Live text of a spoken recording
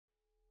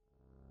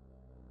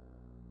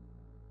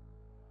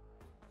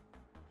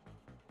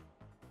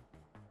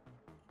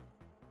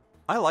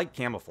I like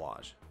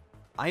camouflage.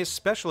 I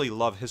especially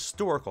love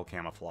historical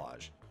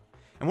camouflage.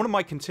 And one of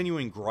my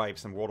continuing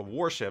gripes in World of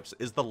Warships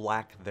is the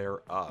lack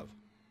thereof.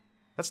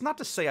 That's not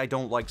to say I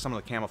don't like some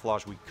of the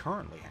camouflage we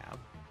currently have.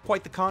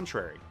 Quite the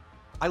contrary.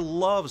 I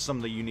love some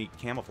of the unique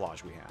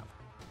camouflage we have.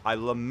 I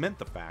lament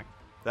the fact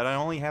that I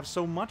only have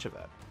so much of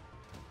it.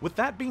 With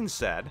that being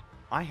said,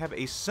 I have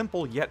a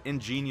simple yet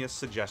ingenious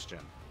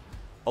suggestion.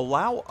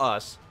 Allow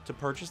us to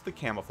purchase the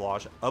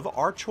camouflage of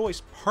our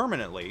choice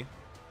permanently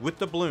with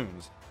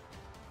doubloons.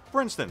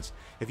 For instance,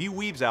 if you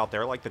weebs out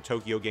there like the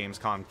Tokyo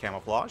Gamescom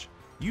camouflage,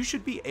 you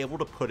should be able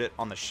to put it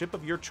on the ship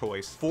of your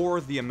choice for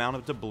the amount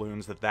of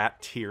doubloons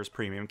that tier's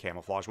premium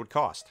camouflage would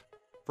cost.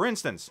 For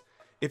instance,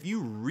 if you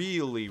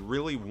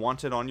really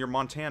want it on your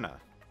Montana,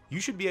 you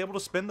should be able to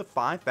spend the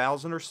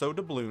 5,000 or so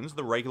doubloons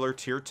the regular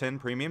tier 10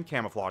 premium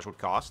camouflage would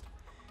cost,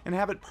 and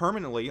have it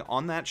permanently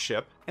on that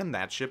ship and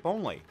that ship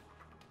only.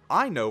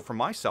 I know for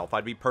myself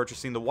I'd be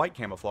purchasing the white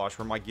camouflage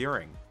for my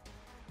gearing.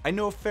 I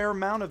know a fair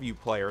amount of you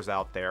players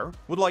out there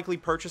would likely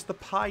purchase the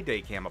Pi Day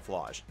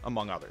camouflage,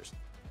 among others.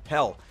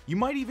 Hell, you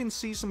might even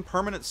see some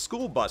permanent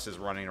school buses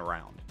running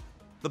around.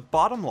 The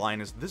bottom line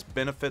is this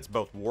benefits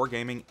both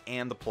Wargaming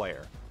and the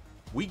player.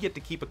 We get to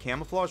keep a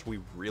camouflage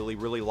we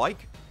really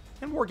like,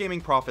 and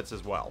Wargaming profits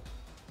as well.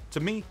 To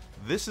me,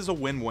 this is a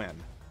win-win.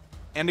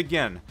 And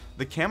again,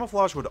 the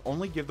camouflage would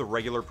only give the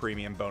regular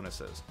premium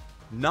bonuses,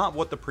 not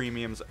what the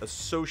premiums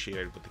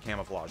associated with the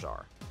camouflage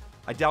are.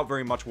 I doubt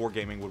very much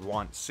Wargaming would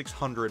want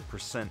 600%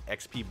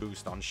 XP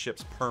boost on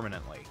ships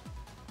permanently.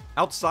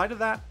 Outside of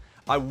that,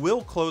 I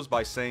will close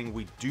by saying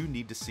we do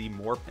need to see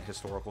more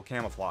historical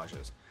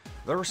camouflages.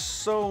 There are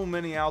so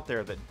many out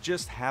there that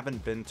just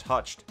haven't been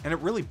touched, and it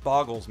really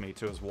boggles me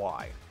to as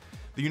why.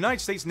 The United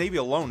States Navy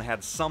alone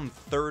had some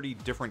 30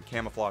 different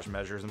camouflage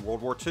measures in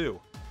World War II.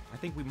 I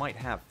think we might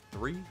have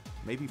 3,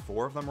 maybe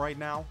 4 of them right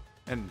now,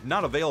 and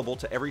not available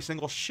to every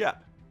single ship.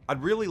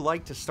 I'd really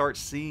like to start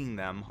seeing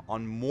them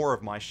on more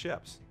of my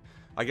ships.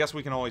 I guess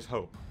we can always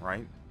hope,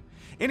 right?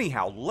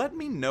 Anyhow, let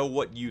me know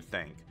what you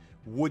think.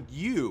 Would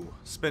you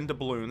spend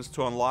doubloons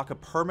to unlock a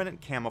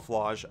permanent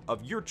camouflage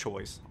of your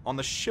choice on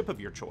the ship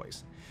of your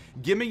choice?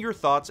 Give me your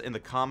thoughts in the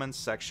comments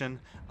section.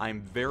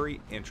 I'm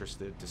very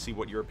interested to see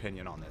what your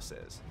opinion on this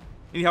is.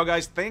 Anyhow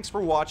guys, thanks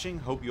for watching.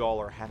 Hope you all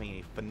are having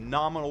a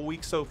phenomenal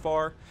week so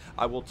far.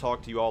 I will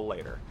talk to you all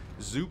later.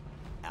 Zoop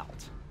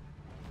out.